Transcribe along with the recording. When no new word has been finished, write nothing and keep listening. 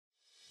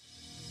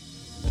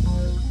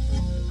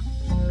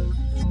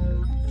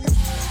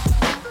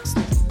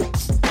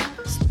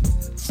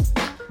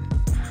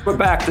We're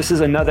back. This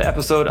is another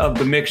episode of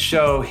The Mix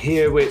Show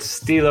here with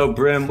Steelo,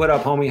 Brim. What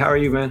up, homie? How are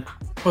you, man?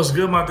 What's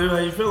good, my dude? How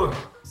you feeling?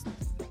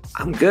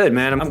 I'm good,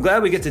 man. I'm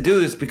glad we get to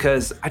do this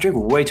because I drink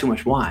way too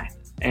much wine.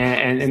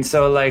 And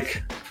so,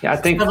 like, yeah, I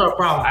think that's our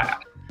problem.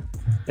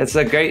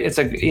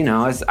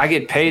 I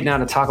get paid now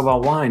to talk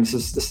about wine.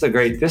 This is a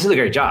great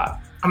job.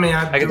 I mean,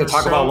 I get to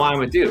talk about wine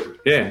with you.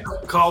 Yeah.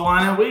 Call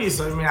Wine and Weed.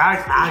 So, I mean,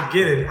 I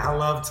get it. I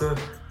love to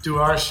do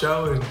our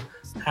show and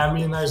have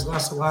me a nice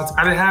glass of wine.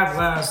 I didn't have a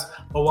glass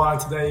of wine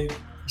today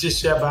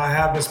just yet, but I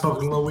have been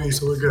smoking a little weed,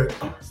 so we're good.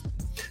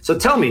 So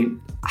tell me,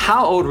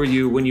 how old were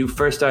you when you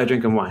first started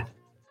drinking wine?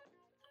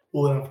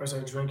 When I first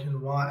started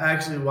drinking wine,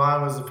 actually,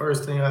 wine was the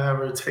first thing I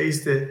ever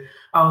tasted.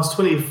 I was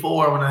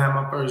 24 when I had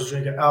my first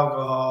drink of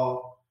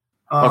alcohol.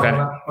 Okay.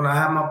 When I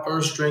had my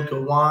first drink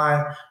of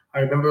wine, I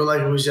remember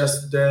like it was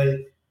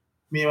yesterday.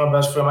 Me and my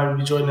best friend, Michael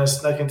B. Jordan,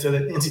 snuck into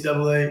the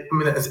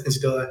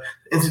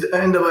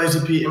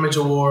NAACP Image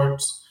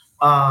Awards.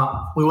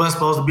 We weren't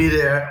supposed to be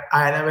there.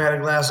 I had never had a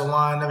glass of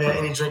wine, never had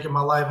any drink in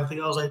my life. I think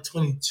I was like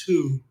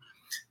 22.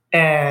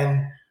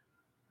 And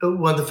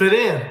wanted to fit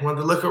in,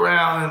 wanted to look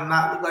around and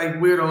not look like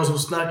weirdos who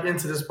snuck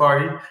into this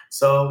party.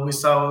 So we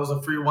saw it was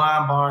a free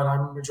wine bar, and I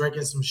remember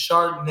drinking some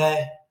Chardonnay.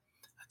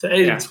 At the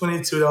age of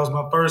 22, that was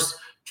my first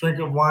drink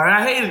of wine.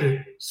 I hated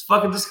it. It's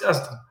fucking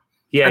disgusting.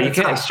 Yeah, you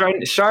can't.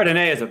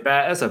 Chardonnay is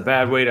that's a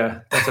bad way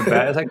to.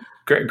 It's like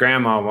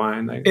grandma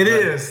wine. Like, it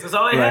is. That's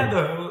all they had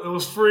though. It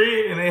was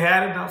free, and they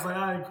had it. And I was like,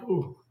 all right,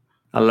 cool.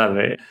 I love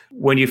it.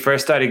 When you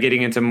first started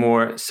getting into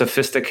more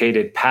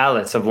sophisticated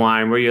palettes of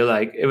wine, where you're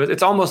like,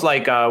 it's almost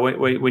like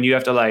when you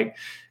have to like,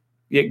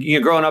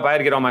 you're growing up. I had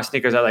to get all my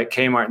sneakers at like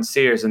Kmart and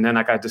Sears, and then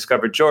like I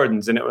discovered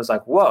Jordans, and it was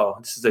like, whoa,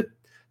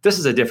 this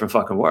is a different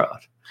fucking world.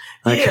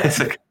 Like,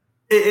 yeah.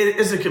 It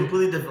is a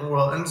completely different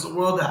world, and it's a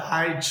world that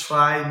I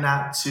try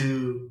not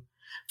to.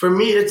 For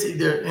me, it's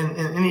either in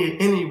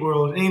any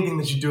world, anything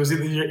that you do is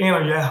either you're in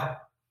or you're out.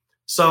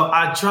 So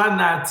I try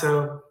not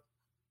to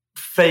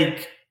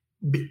fake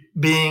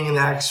being an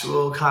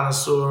actual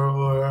connoisseur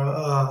or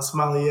a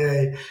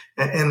sommelier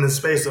in the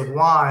space of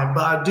wine.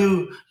 But I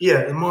do,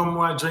 the more and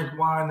more I drink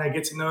wine, I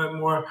get to know it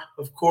more.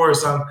 Of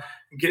course, I'm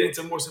getting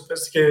into more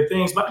sophisticated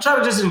things, but I try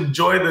to just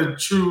enjoy the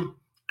true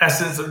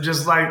essence of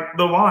just like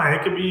the wine.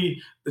 It could be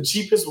the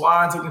cheapest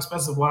wine to an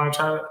expensive wine.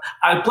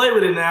 I play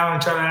with it now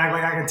and try to act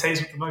like I can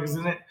taste what the fuck is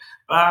in it.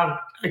 But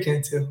I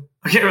can't tell.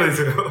 I can't really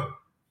tell.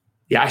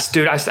 Yeah, I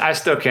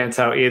still can't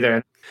tell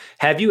either.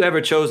 Have you ever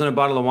chosen a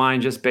bottle of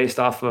wine just based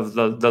off of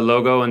the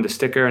logo and the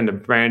sticker and the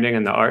branding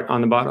and the art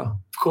on the bottle?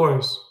 Of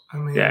course. I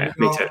mean,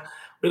 me too.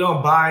 We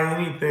don't buy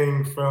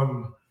anything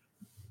from,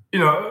 we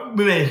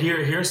may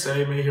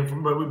hearsay,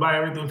 but we buy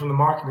everything from the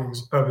marketing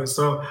of it.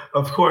 So,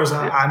 of course,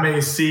 I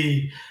may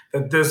see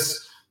that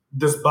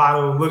this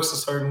bottle looks a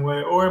certain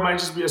way, or it might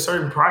just be a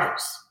certain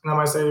price. And I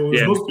might say, well,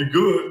 it must be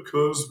good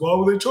because why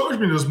would they charge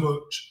me this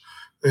much?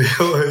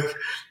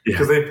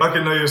 Because they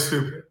fucking know you're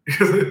stupid.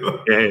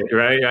 Yeah,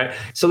 right.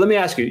 So let me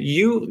ask you,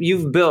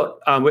 you've built,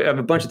 we have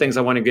a bunch of things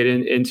I want to get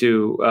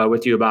into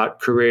with you about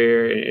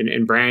career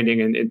and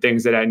branding and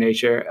things of that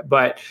nature,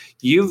 but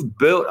you've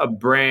built a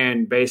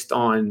brand based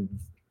on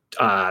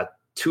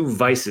two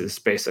vices,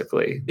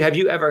 basically. Have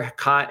you ever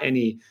caught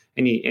any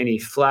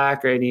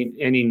flack or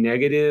any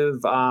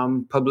negative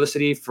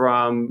publicity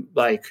from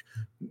like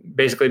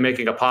basically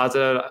making a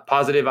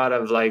positive out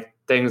of like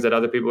things that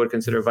other people would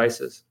consider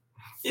vices?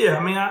 Yeah,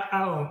 I mean,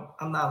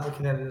 I'm not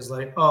looking at it as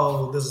like,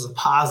 oh, this is a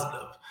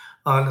positive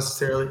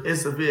necessarily.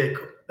 It's a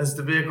vehicle. It's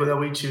the vehicle that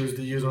we choose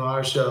to use on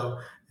our show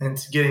and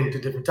to getting to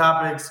different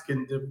topics,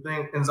 getting different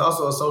things. And it's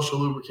also a social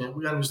lubricant.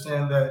 We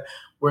understand that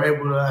we're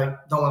able to,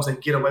 don't want to say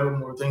get away with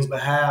more things,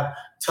 but have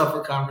tougher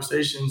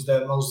conversations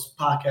that most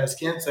podcasts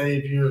can't say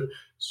if you're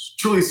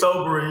truly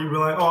sober and you'd be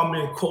like, oh, I'm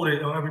being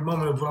quoted on every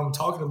moment of what I'm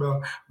talking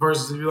about,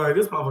 versus if you're like,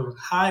 this motherfucker's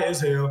high as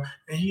hell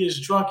and he is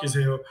drunk as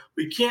hell.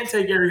 We can't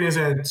take everything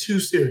saying too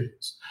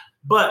serious.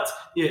 But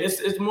yeah,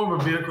 it's more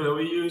of a vehicle that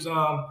we use.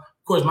 Of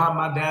course,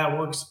 my dad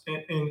works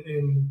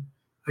in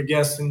I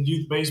guess in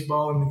youth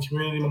baseball in the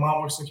community. My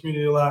mom works in the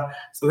community a lot.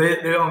 So they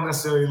don't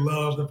necessarily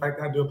love the fact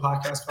that I do a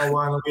podcast called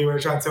Wine and Weed. I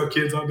try to tell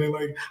kids all day,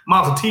 like,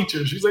 mom's a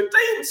teacher. She's like,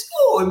 they in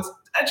school and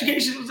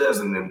education is this.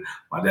 And then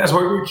my dad's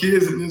working with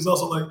kids and it's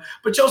also like,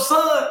 but your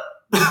son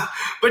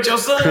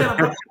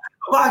had a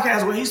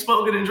podcast where he's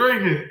smoking and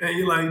drinking. And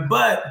you're like,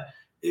 but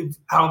I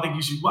don't think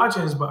you should watch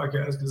his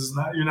podcast because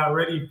you're not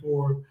ready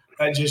for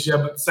that just yet.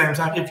 But at the same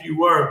time, if you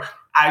were,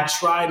 I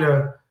try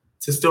to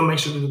still make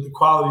sure that the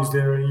quality's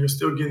there and you're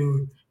still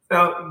getting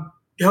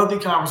healthy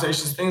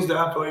conversations, things that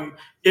I feel like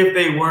if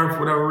they were for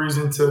whatever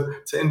reason to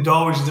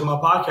indulge into my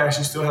podcast,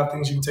 you still have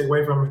things you can take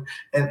away from it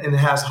and it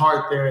has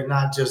heart there and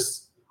not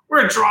just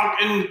we're drunk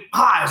and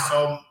high,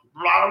 so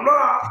blah,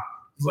 blah,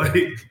 blah.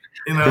 Like,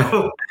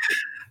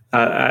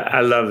 I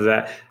love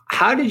that.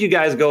 How did you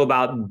guys go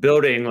about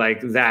building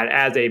like that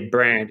as a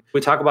brand?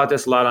 We talk about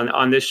this a lot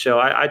on this show.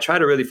 I try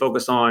to really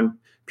focus on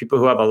people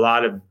who have a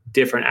lot of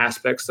different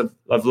aspects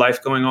of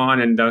life going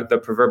on, and the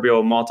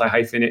proverbial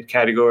multi-hyphenate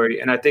category.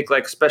 And I think,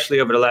 like,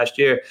 especially over the last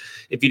year,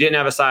 if you didn't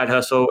have a side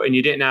hustle and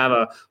you didn't have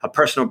a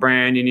personal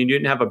brand and you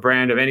didn't have a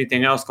brand of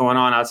anything else going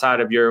on outside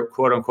of your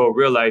quote unquote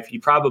real life,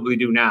 you probably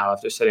do now if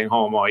they're sitting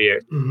home all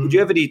year. Mm-hmm. Would you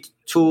have any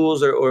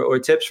tools or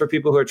tips for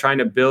people who are trying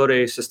to build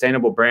a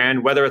sustainable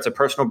brand, whether it's a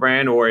personal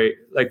brand or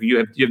like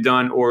you've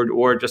done,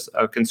 or just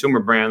a consumer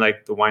brand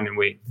like the Wine and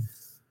Wheat?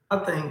 I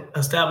think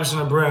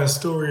establishing a brand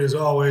story is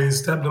always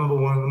step number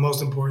one, the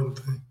most important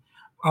thing.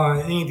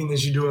 Anything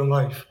that you do in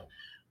life.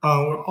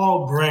 We're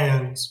all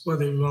brands,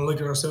 whether you want to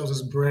look at ourselves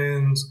as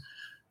brands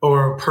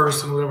or a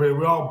person, whatever.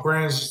 We're all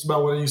brands, just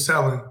about what are you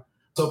selling.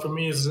 So for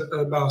me, it's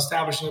about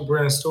establishing a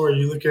brand story.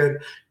 You look at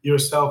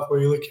yourself, or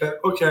you look at,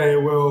 okay,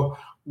 well,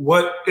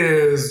 what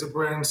is the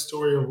brand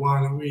story of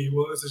Wine and Wheat?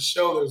 Well, it's a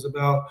show that's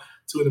about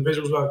two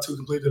individuals who have two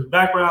completely different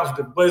backgrounds,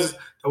 different places,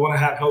 that want to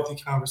have healthy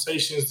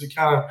conversations to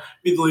kind of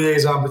be the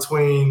liaison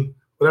between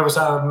whatever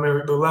side of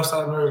America, the left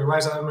side of America, the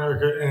right side of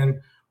America, and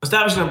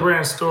establishing a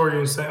brand story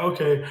and saying,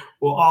 okay,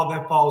 well, all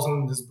that falls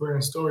under this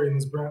brand story and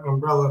this brand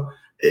umbrella.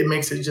 It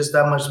makes it just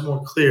that much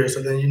more clear.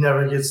 So then you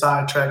never get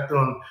sidetracked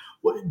on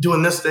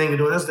doing this thing and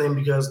doing this thing,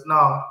 because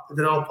no, if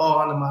they don't fall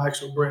under my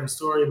actual brand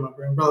story and my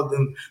brand umbrella,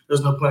 then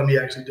there's no point in me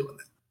actually doing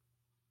that.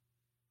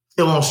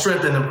 It won't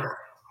strengthen the brand.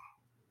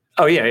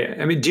 Oh, yeah.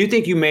 I mean, do you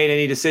think you made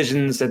any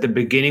decisions at the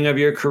beginning of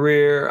your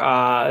career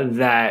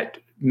that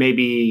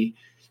maybe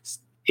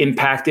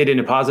impacted in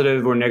a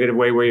positive or negative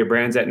way where your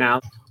brand's at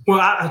now? Well,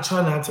 I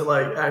try not to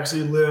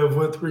actually live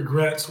with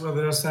regrets,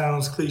 whether that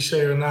sounds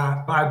cliche or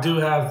not. I do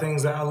have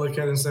things that I look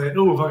at and say,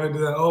 oh, if I could do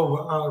that, I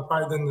would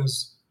probably done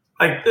this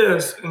like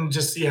this, and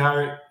just see how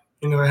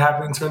it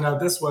happened and turned out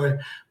this way.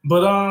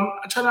 But I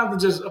try not to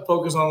just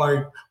focus on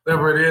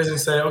whatever it is and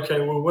say,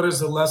 okay, well, what is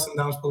the lesson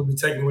that I'm supposed to be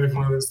taking away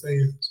from this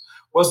thing?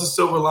 What's the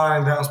silver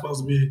lining that I'm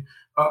supposed to be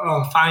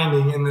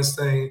finding in this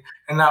thing,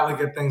 and not look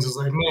at things as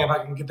like, man, if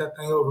I can get that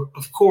thing over.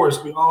 Of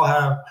course, we all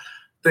have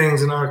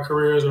things in our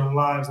careers or our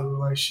lives that we're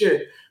like,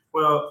 shit,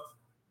 well,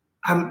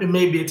 it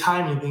may be a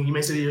timing thing. You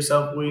may say to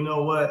yourself, well, you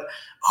know what?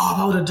 Oh, if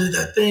I would have did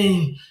that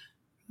thing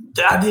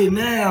that I did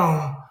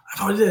now,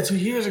 if I did that 2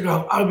 years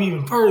ago, I would be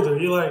even further.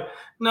 You're like,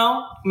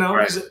 no,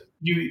 right.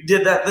 You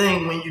did that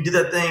thing when you did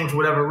that thing for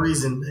whatever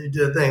reason. You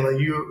did a thing.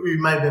 Like you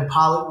might have been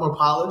more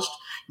polished.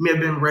 You may have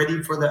been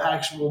ready for the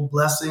actual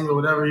blessing or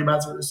whatever you're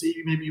about to receive.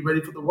 You may be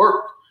ready for the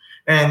work.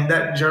 And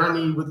that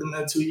journey within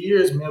that 2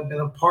 years may have been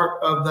a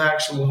part of the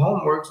actual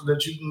homework so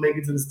that you can make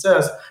it to this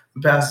test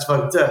and pass this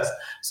fucking test.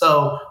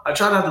 So I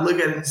try not to look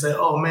at it and say,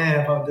 oh, man,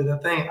 if I did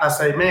that thing. I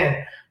say,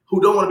 man,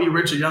 who don't want to be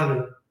rich or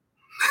younger?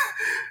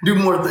 Do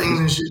more things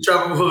and shit,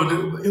 travel,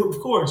 of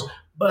course.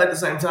 But at the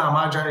same time,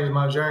 my journey is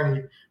my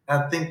journey.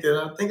 I think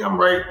I'm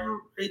right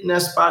in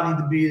that spot I need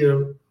to be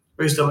to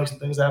really still make some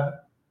things happen.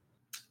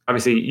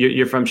 Obviously,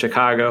 you're from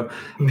Chicago.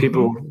 Mm-hmm.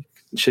 People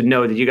should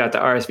know that you got the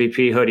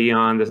RSVP hoodie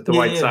on, the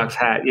White Sox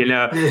hat.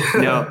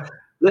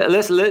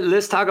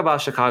 Let's talk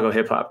about Chicago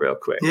hip hop real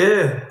quick.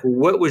 Yeah.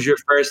 What was your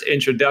first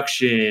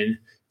introduction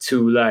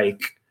to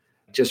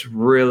just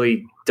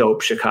really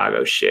dope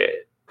Chicago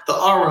shit? The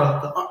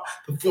aura,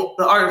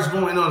 the artist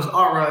going on as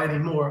aura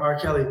anymore, R.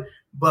 Kelly.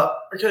 But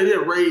R. Kelly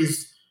did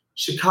raise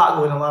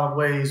Chicago in a lot of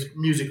ways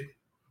musically.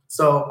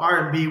 So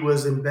R&B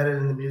was embedded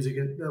in the music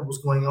that was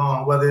going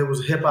on, whether it was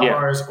a hip hop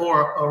artist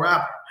or a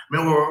rapper,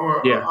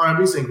 or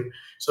R&B singer.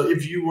 So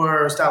if you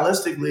were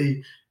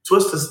stylistically,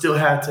 Twista still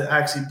had to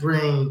actually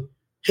bring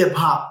hip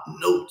hop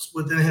notes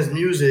within his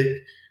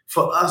music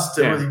for us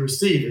to really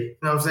receive it. You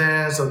know what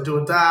I'm saying? So Do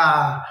or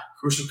Die,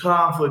 Crucial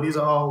Conflict, these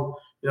are all,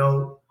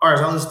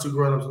 artists I listened to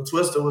growing up. So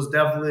Twista was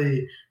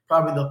definitely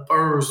probably the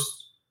first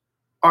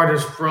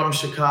artist from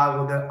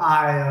Chicago that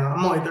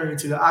I'm only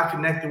 32, that I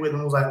connected with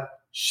and was like,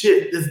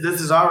 shit, this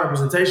is our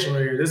representation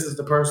right here. This is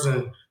the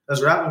person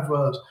that's rapping for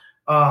us.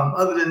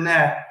 Other than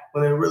that,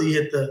 when they really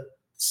hit the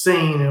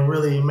scene and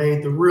really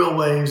made the real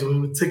waves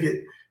and we took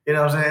it,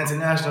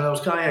 international, that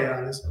was Kanye,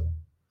 honestly.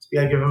 So you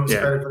gotta give him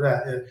credit for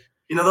that.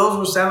 Yeah. Those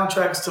were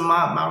soundtracks to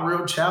my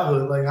real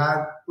childhood. Like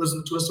I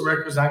listened to Twista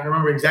records, and I can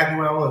remember exactly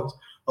where I was,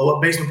 or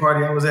what basement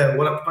party I was at,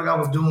 what the fuck I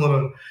was doing,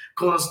 or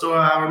corner store.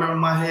 I remember in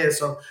my head.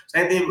 So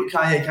same thing with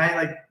Kanye.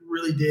 Kanye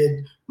really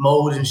did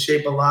mold and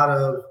shape a lot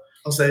of,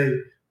 I'll say,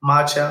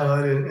 my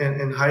childhood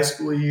and high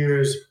school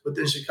years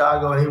within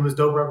Chicago, and he was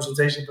dope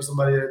representation for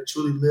somebody that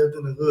truly lived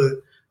in the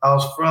hood.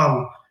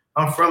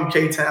 I'm from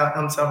K-Town,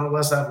 I'm from the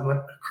west side, from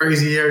a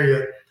crazy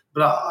area,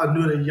 but I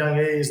knew at a young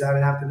age that I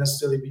didn't have to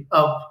necessarily be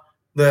up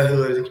the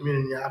hood, the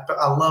community.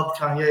 I loved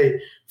Kanye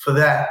for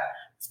that.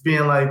 It's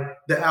being like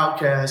the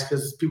outcast,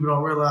 because people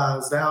don't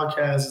realize the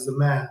outcast is the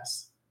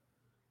mass.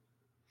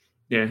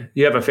 Yeah.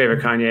 You have a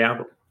favorite Kanye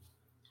album?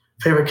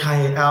 Favorite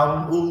Kanye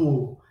album?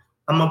 Ooh.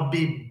 I'm going to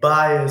be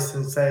biased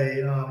and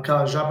say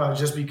College Dropout,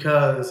 just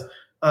because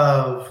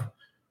of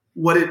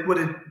what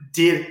it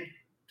did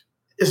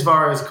as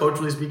far as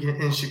culturally speaking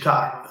in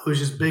Chicago. It was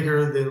just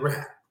bigger than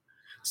rap.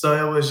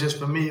 So it was just,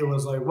 for me, it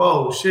was like,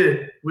 whoa,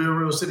 shit, we're a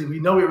real city. We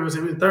know we're a real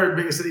city. We're the third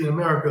biggest city in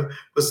America,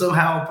 but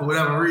somehow, for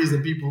whatever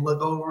reason, people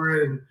look over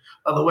it and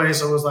other ways.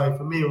 So it was like,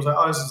 for me, it was like,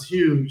 oh, this is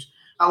huge.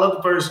 I love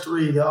the first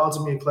three. They're all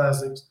to me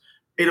classics.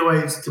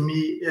 808s to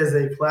me is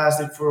a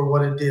classic for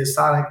what it did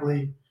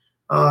sonically.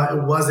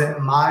 It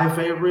wasn't my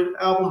favorite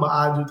album, but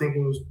I do think it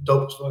was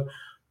dope as fuck.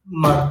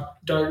 My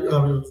Dark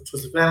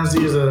Twisted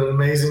Fantasy is an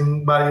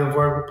amazing body of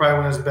work, probably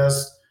one of his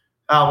best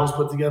albums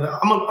put together.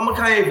 I'm a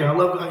Kanye fan. I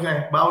love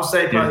Kanye, but I would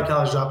say probably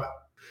College Dropout.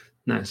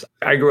 Nice.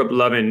 I grew up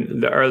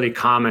loving the early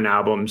Common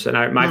albums,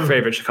 and my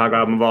favorite Chicago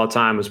album of all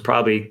time was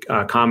probably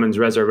Common's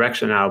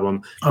Resurrection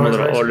album. I'm a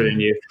little older than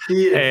you,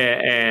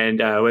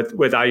 and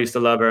with I Used to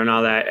Love Her and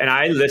all that. And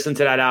I listened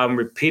to that album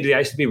repeatedly. I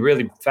used to be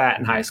really fat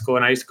in high school,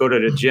 and I used to go to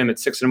the gym at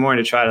 6 a.m.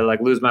 to try to like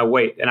lose my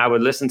weight, and I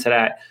would listen to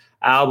that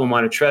album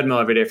on a treadmill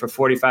every day for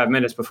 45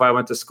 minutes before I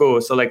went to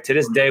school. So like to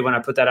this day, when I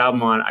put that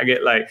album on, I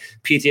get like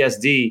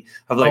PTSD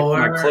of like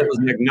my clothes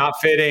like not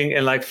fitting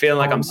and like feeling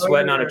like I'm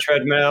sweating on a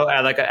treadmill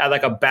at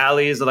like a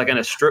Bally's, like in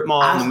a strip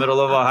mall in the middle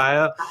of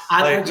Ohio.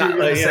 I thought you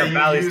were going to say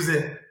you use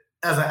it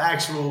as an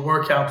actual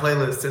workout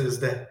playlist to this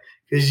day.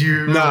 Because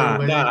Nah.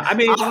 I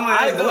mean,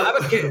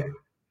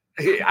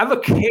 I've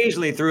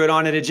occasionally threw it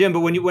on at a gym, but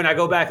when I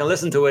go back and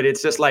listen to it,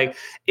 it's just like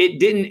it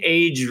didn't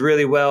age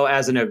really well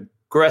as an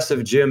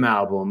aggressive gym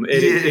album.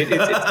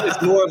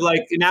 It's more of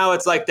like, now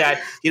it's like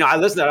that, I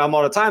listen to that album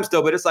all the time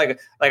still, but it's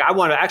like I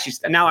want to actually,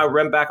 now I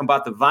run back and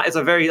bought the vinyl. It's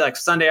a very like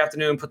Sunday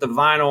afternoon, put the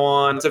vinyl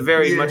on. It's a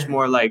very much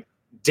more like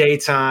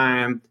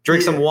daytime,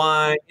 drink some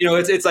wine.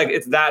 It's like,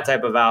 it's that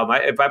type of album.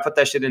 If I put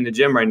that shit in the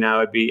gym right now,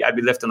 I'd be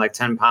lifting like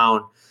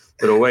 10-pound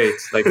little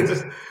weights. Like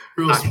it's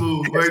real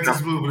smooth, way too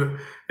smooth.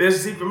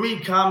 See, for me,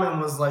 Common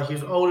was like, he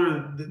was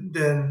older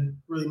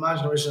than really my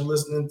generation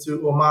listening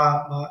to, or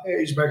my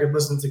age bracket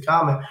listening to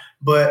Common.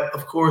 But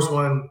of course,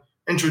 when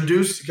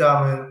introduced to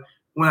Common,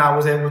 when I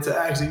was able to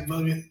actually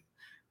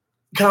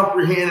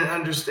comprehend and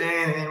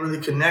understand and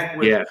really connect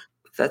with. Yeah,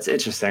 that's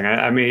interesting.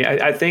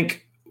 I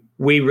think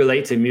we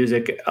relate to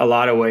music a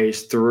lot of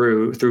ways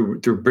through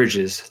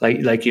bridges,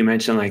 like you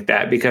mentioned, like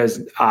that,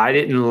 because I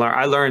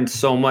learned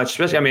so much,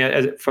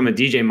 especially, from a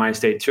DJ mind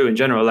state too, in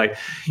general, like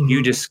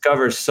you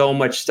discover so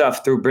much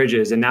stuff through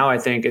bridges. And now I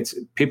think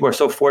people are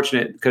so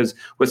fortunate because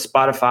with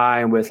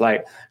Spotify and with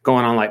like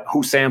going on like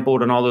Who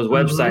Sampled and all those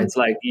websites,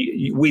 like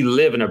we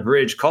live in a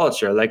bridge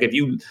culture. Like if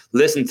you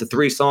listen to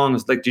 3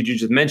 songs, like did you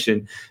just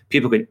mention,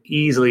 people can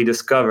easily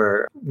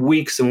discover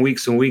weeks and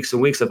weeks and weeks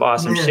and weeks of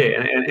awesome shit.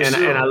 And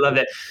I love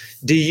that.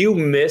 Do you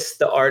miss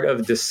the art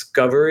of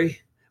discovery,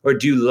 or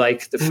do you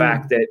like the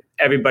fact that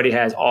everybody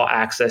has all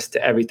access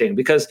to everything?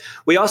 Because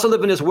we also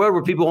live in this world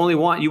where people only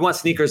want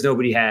sneakers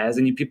nobody has,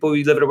 and you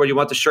live in a world you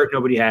want the shirt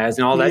nobody has,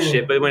 and all that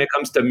shit. But when it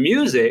comes to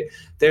music,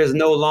 there's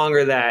no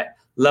longer that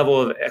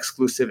level of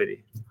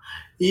exclusivity.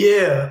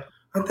 Yeah,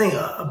 I think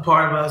a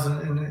part of us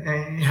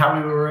and how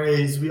we were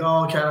raised, we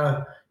all kind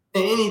of,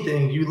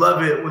 anything, you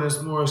love it when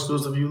it's more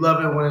exclusive. You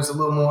love it when it's a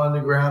little more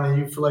underground and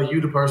you feel like you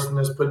the person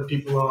that's putting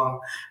people on,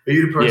 or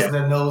you the person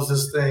that knows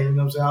this thing. You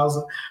know what I'm saying? I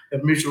was a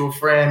mutual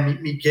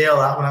friend, Miguel,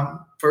 when I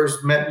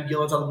first met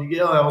Miguel, I talked to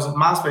Miguel, I was in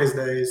MySpace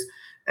days,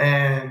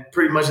 and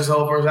pretty much his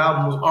whole first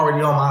album was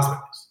already on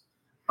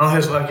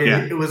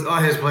MySpace. It was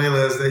on his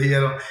playlist that he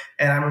had on,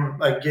 and I remember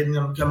like getting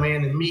him to come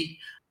in and meet.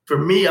 For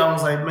me, I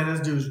was like, man,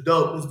 this dude's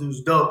dope. This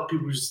dude's dope.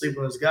 People just sleep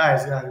on this guy.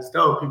 This guy is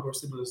dope. People are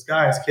sleeping on this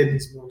guy. His kid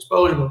needs more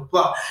exposure, blah, blah,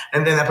 blah.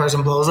 And then that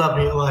person blows up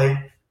and you're like,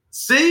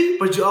 see?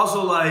 But you're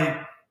also like,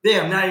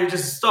 damn, now you're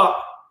just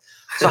stuck.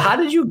 So how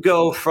did you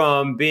go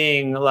from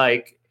being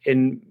like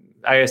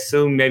I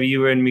assume maybe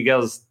you were in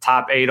Miguel's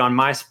top 8 on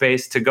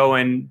MySpace to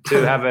going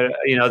to have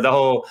the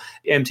whole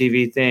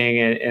MTV thing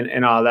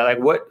and all that?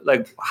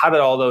 How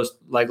did all those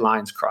like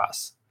lines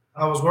cross?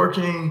 I was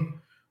working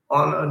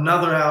on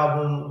another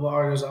album of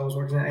artists. I was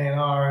working at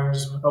A&R and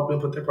just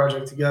helping put their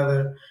project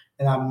together.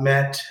 And I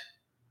met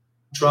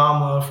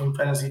Drama from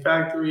Fantasy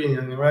Factory and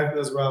Young and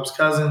Reckless, Rob's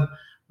cousin.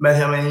 Met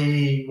him and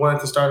he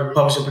wanted to start a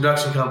publishing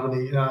production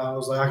company. And I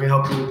was like, I can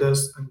help you with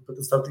this and put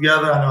this stuff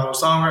together. I know how to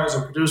songwriters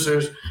and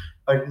producers,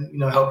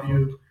 help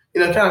you,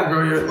 kind of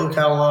grow your little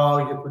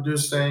catalog, your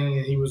producing.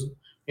 And he was,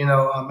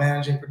 a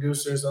managing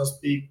producer, so to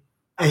speak.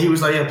 And he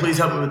was like, yeah, please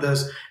help me with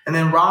this. And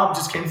then Rob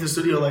just came to the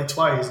studio like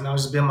twice and I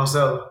was just being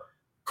myself.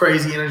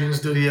 Crazy energy in the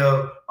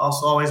studio,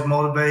 also always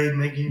motivate,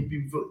 making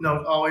people,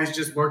 always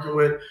just working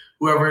with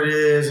whoever it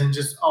is and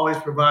just always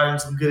providing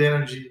some good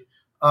energy.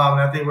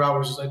 And I think Rob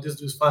was just like, this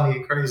dude's funny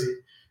and crazy.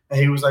 And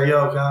he was like,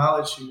 yo, can I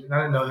holler at you? And I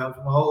didn't know him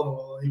from a hole in the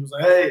wall. And he was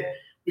like, hey,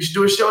 we should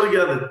do a show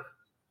together.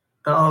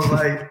 And I was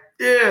like,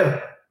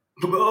 yeah.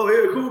 Oh,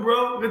 yeah, cool,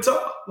 bro. Good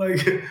talk.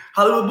 Like,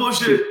 Hollywood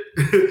bullshit.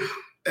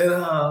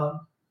 And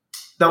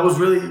that was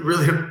really,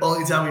 really the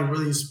only time we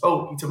really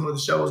spoke. He told me what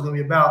the show was going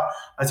to be about.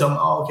 I told him,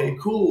 oh, okay,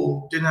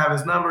 cool. Didn't have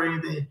his number or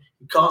anything.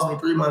 He calls me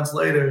 3 months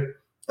later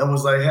and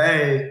was like,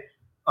 hey,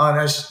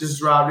 this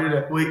is Rob.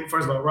 Wait,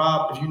 first of all,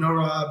 Rob, if you know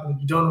Rob, and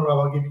if you don't know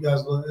Rob, I'll give you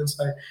guys a little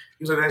insight.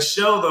 He was like, that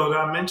show, though, that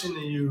I mentioned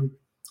to you,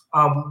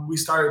 we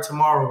started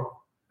tomorrow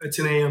at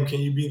 10 a.m.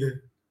 Can you be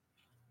there?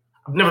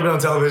 I've never been on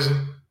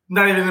television.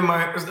 Not even in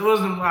my. It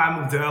wasn't when I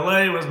moved to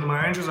LA. It wasn't in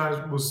my interest.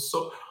 I was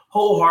so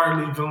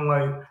wholeheartedly feeling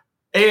like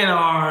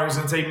A&R is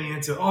gonna take me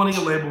into owning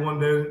a label one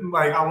day.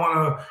 Like I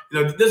want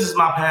to, this is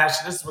my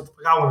passion. This is what the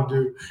fuck I want to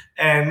do.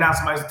 And now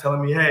somebody's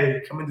telling me,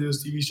 hey, come and do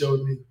this TV show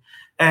with me.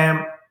 And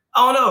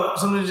I don't know,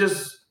 something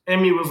just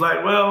in me was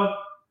like, well,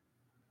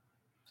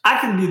 I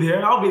can be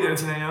there. I'll be there at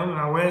 10 a.m. And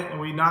I went and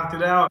we knocked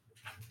it out.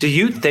 Do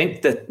you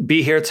think that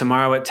be here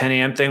tomorrow at 10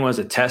 a.m. thing was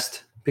a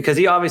test? Because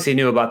he obviously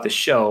knew about the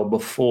show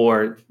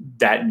before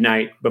that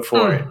night,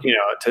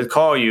 to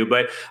call you.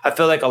 But I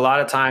feel like a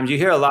lot of times you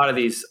hear a lot of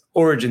these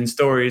origin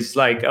stories,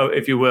 like,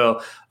 if you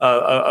will,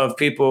 of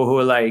people who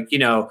are like,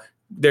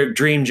 their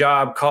dream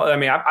job.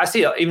 I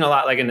see even a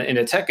lot like in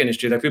the tech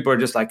industry, that people are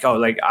just like, oh,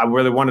 like I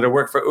really wanted to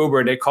work for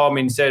Uber. They called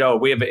me and said, oh,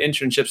 we have an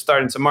internship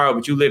starting tomorrow,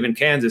 but you live in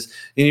Kansas,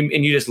 and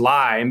you just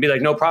lie and be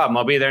like, no problem,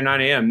 I'll be there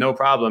 9 a.m. no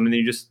problem, and then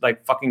you just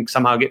like fucking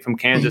somehow get from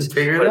Kansas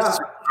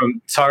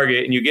from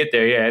Target and you get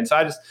there, yeah. And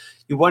so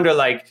you wonder,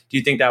 like, do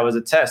you think that was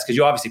a test? Because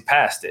you obviously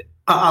passed it.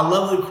 I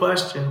love the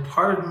question.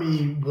 Part of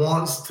me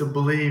wants to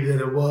believe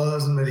that it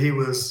was, and that he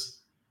was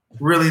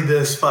really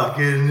this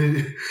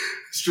fucking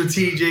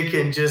strategic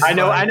and just. I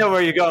know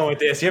where you're going with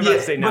this. You're about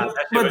to say no.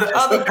 But the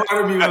other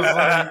part of me was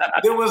like,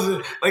 there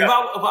wasn't like if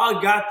I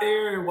got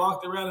there and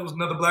walked around, there was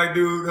another black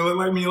dude that looked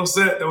like me on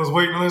set that was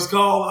waiting on his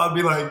call. I'd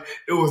be like,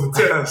 it was a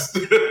test.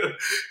 It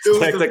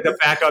was like the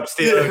backup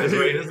Steelo.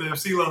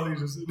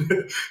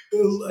 It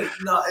was like,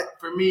 no,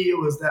 for me it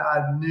was that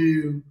I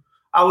knew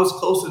I was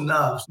close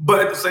enough.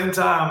 But at the same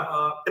time,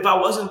 if I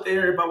wasn't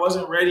there, if I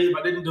wasn't ready, if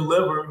I didn't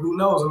deliver, who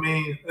knows? I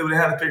mean, they would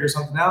have had to figure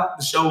something out.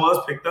 The show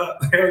was picked up.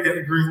 They already got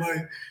a green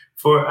light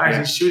for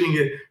actually shooting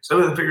it. So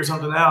they had to figure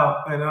something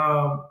out.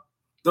 And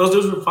those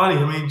dudes were funny.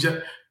 I mean,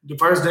 the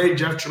first day,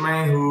 Jeff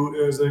Tremaine, who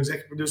is the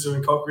executive producer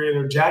and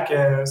co-creator of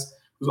Jackass,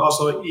 who's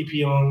also an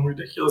EP on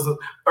Ridiculous.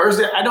 First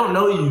day, I don't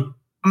know you.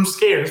 I'm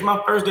scared. It's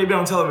my first day being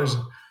on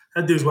television.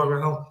 That dude's walking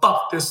around, oh,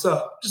 fuck this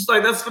up. Just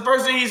like, that's the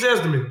first thing he says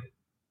to me.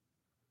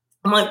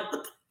 I'm like,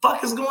 what the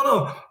fuck is going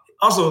on?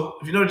 Also,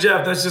 if you know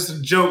Jeff, that's just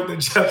a joke that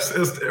Jeff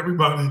says to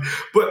everybody.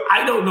 But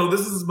I don't know.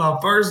 This is my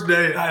first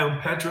day. I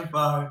am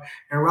petrified.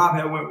 And Rob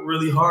had went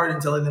really hard in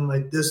telling them,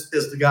 like, this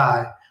is the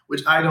guy, which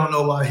I don't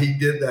know why he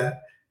did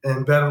that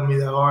and bet on me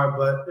that hard,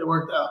 but it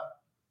worked out.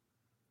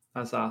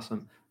 That's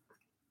awesome.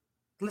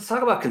 Let's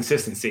talk about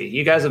consistency.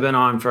 You guys have been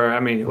on for,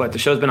 the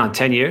show's been on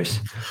 10 years?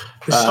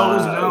 The show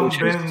has now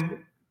been,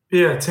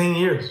 10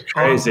 years.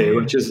 Crazy,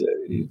 which is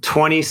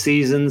 20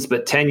 seasons,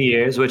 but 10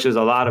 years, which is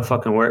a lot of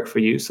fucking work for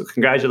you. So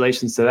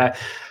congratulations to that.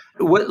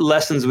 What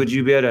lessons would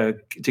you be able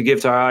to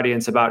give to our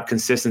audience about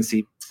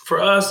consistency?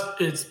 For us,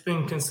 it's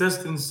been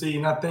consistency.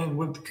 And I think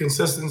with the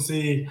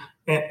consistency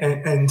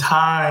and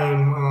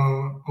time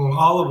on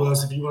all of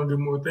us, if you want to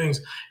do more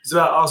things, it's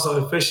about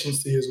also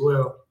efficiency as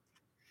well.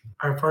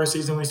 Our first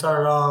season, we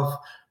started off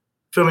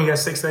filming at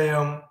 6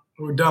 a.m.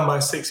 We were done by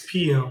 6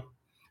 p.m.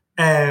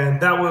 And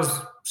that was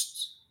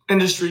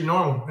industry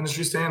normal,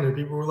 industry standard.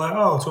 People were like,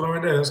 oh, 12 hour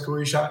day, that's cool,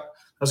 you shot,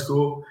 that's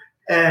cool.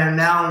 And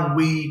now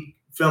we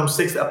film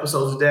 6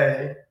 episodes a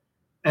day,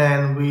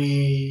 and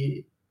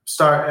we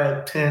start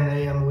at 10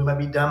 a.m. We might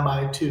be done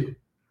by 2.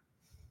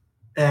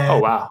 And oh,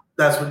 wow.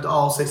 That's with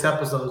all 6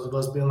 episodes of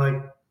us being like,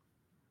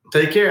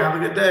 take care,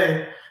 have a good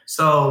day.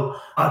 So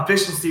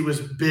efficiency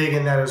was big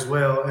in that as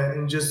well.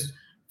 And just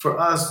for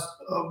us,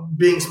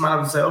 being smart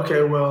enough to say,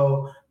 okay,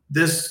 well,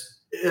 this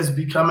is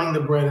becoming the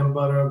bread and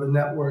butter of the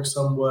network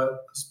somewhat.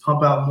 Let's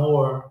pump out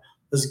more.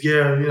 Let's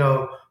give,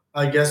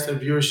 I guess the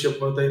viewership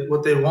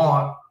what they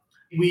want.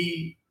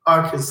 We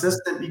are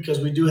consistent because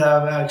we do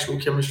have actual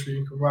chemistry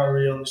and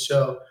camaraderie on the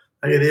show.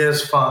 Like, it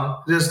is fun.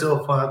 It is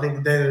still fun. I think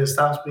the day that it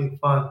stops being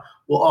fun,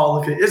 we'll all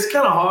look at it. It's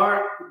kind of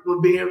hard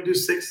with being able to do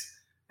 6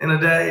 in a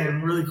day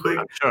and really quick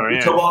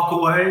to walk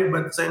away.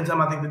 But at the same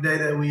time, I think the day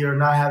that we are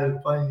not having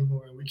fun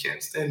anymore and we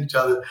can't stand each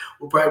other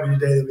will probably be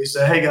the day that we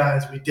say, hey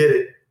guys, we did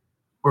it.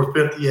 We're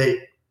 58.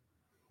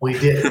 We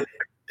did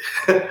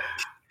it.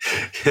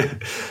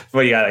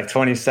 Well, you got like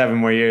 27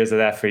 more years of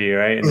that for you,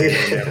 right? And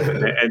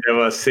then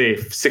we'll see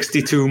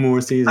 62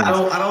 more seasons. I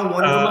don't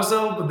want it for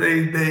myself, but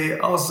they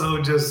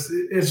also just,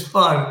 it's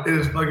fun. It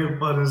is fucking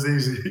fun. It's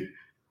easy.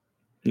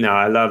 No,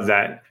 I love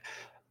that.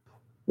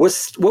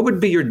 What would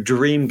be your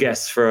dream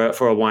guest for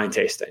a wine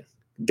tasting?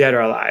 Dead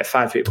or alive?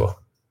 5 people.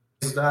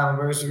 It's the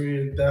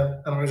anniversary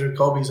of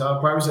Kobe, so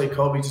I'd probably say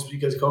Kobe just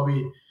because Kobe,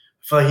 I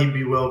feel like he'd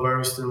be well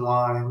versed in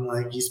wine.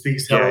 Like, he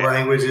speaks several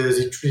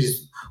languages.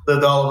 He's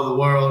lived all over the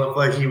world. I feel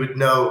like he would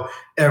know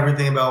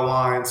everything about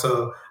wine.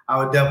 So I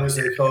would definitely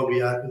say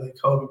Kobe. I'd be like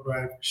Kobe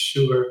Bryant for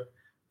sure.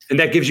 And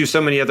that gives you so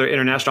many other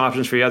international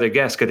options for your other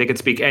guests because they could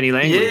speak any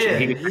language.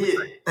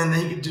 And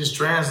then he could just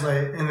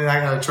translate, and then I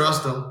gotta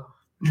trust him.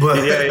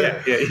 But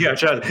yeah.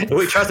 Trust.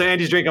 We trust that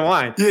Andy's drinking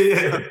wine.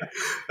 Yeah.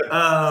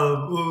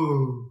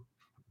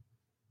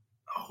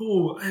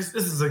 This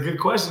is a good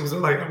question because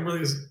I'm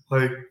really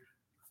like,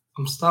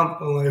 I'm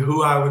stumped on like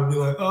who I would be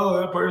like, oh,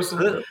 that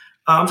person.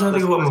 I'm trying to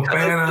think of what I'm a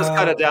fan of. Let's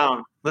cut it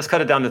down. Let's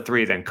cut it down to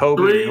 3 then.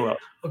 Kobe. 3? And who else?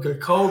 Okay,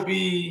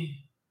 Kobe.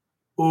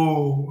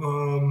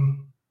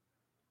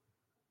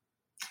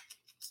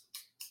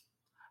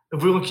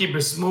 If we're gonna keep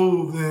it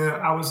smooth, then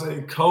I would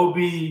say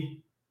Kobe,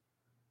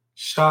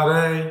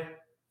 Sade.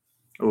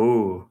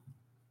 Ooh.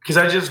 Because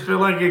I just feel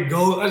like it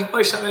goes. I feel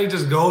like Sade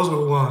just goes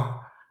with one.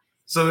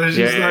 So it's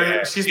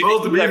just she's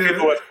supposed to be there.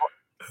 People with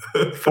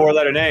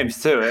 4-letter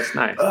names too. That's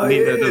nice. I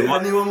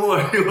need one more.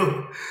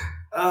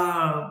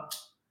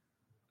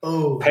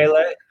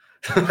 Pele.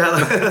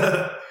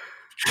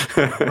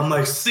 I'm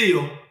like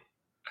Seal.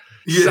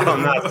 Yeah, so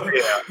I'm not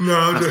Seal. No,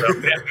 I'm so,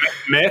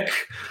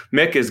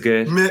 Mick is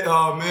good. Mick.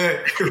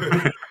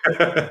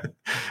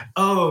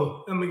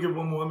 Let me get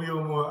one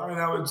more. And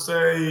I would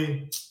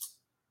say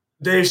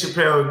Dave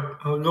Chappelle.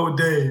 I'll go with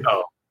Dave.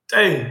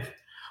 Dave.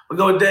 I'll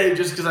go with Dave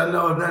just because I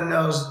know if nothing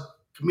else,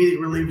 comedic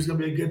relief is gonna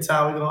be a good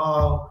time. We're gonna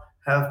all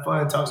have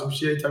fun, talk some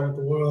shit, talk about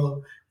the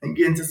world, and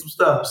get into some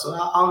stuff. So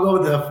I'll go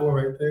with that 4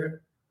 right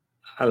there.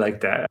 I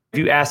like that. If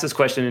you ask this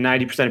question to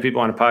 90% of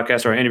people on a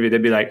podcast or an interview,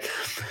 they'd be like,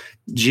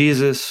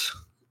 Jesus,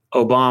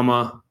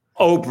 Obama,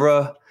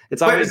 Oprah.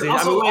 It's obviously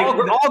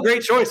all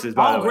great choices.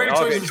 By all great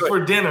choices for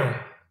dinner.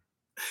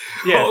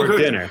 Yeah, for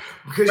dinner.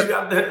 Because you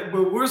got that.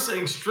 But we're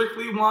saying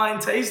strictly wine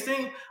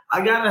tasting.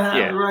 I gotta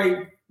have the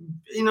right.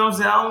 You know what I'm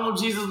saying? I don't want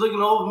Jesus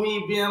looking over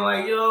me, being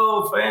like,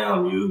 "Yo,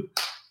 fam, you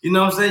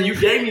know what I'm saying? You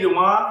gave me the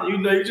wine.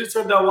 You just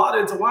turned that water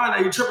into wine. Now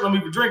you're tripping on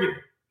me for drinking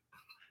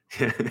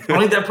it. I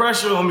don't need that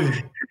pressure on me."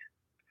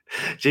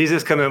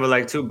 Jesus come in with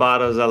like 2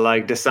 bottles of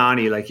like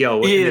Dasani, like,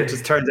 yo, it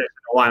just turns it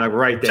into wine like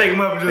right there. Take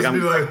them up and just be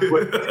like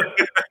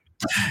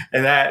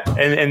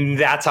and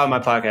that's how my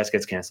podcast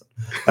gets canceled.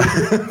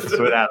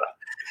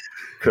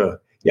 Cool.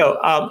 Yo,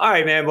 all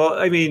right, man. Well,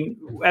 I mean,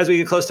 as we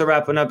get close to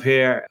wrapping up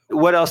here,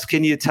 what else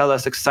can you tell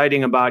us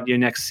exciting about your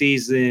next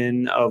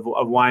season of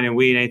Wine and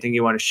Weed? Anything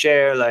you want to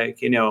share? Like,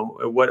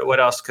 what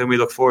else can we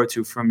look forward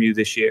to from you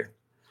this year?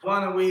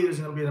 Wine and Weed is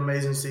going to be an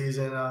amazing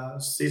season.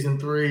 Season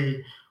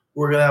 3,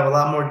 we're going to have a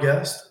lot more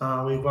guests.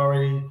 We've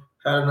already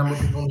had a number of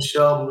people on the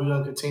show, but we're going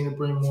to continue to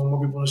bring more and more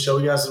people on the show.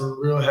 We got some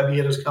real heavy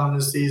hitters coming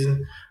this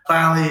season.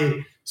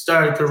 Finally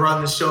started to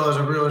run the show as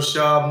a real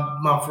show.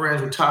 My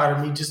friends were tired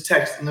of me just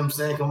texting them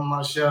saying, come on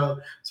my show.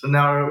 So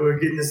now we're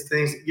getting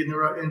getting the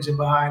real engine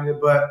behind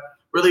it. But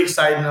really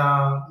exciting.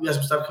 We got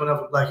some stuff coming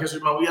up with Black History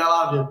Month. We got a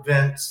lot of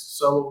events.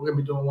 So what we're going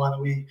to be doing Wine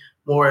and Weed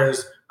more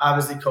is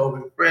obviously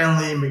COVID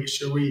friendly, making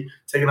sure we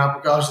taking our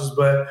precautions,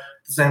 but at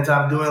the same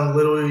time doing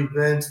little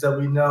events that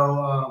we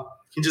know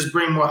can just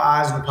bring more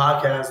eyes on the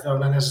podcast, not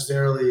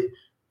necessarily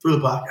through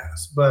the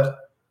podcast. But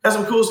got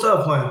some cool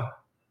stuff planned.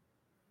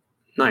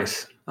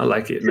 Nice. I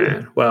like it,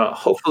 man. Well,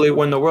 hopefully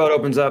when the world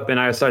opens up and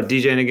I start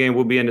DJing again,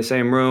 we'll be in the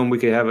same room. We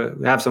could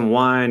have some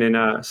wine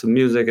and some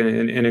music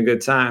and a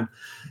good time.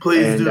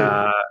 Please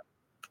do.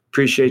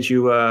 Appreciate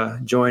you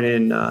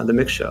joining the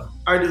Mix Show.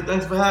 All right, dude.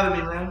 Thanks for having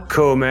me, man.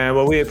 Cool, man.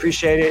 Well, we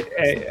appreciate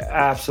it.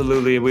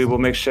 Absolutely. We will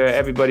make sure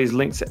everybody's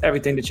linked to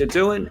everything that you're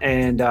doing.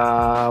 And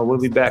we'll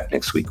be back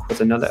next week with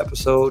another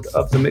episode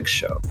of the Mix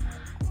Show.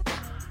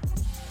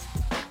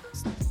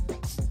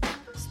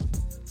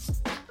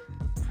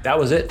 That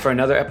was it for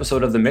another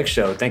episode of The Mix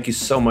Show. Thank you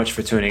so much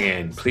for tuning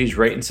in. Please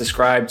rate and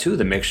subscribe to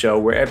The Mix Show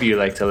wherever you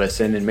like to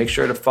listen, and make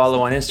sure to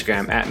follow on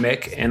Instagram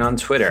 @Mick and on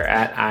Twitter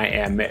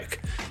 @IamMick.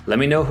 Let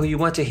me know who you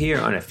want to hear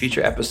on a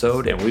future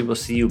episode, and we will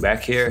see you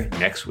back here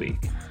next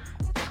week.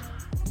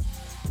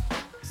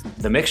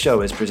 The Mix Show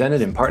is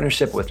presented in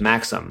partnership with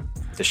Maxim.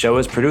 The show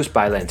is produced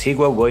by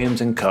Lantigua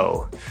Williams &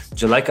 Co.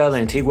 Jalika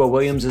Lantigua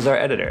Williams is our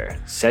editor.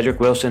 Cedric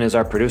Wilson is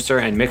our producer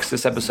and mixed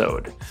this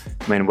episode.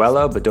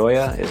 Manuela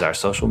Bedoya is our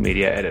social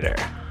media editor.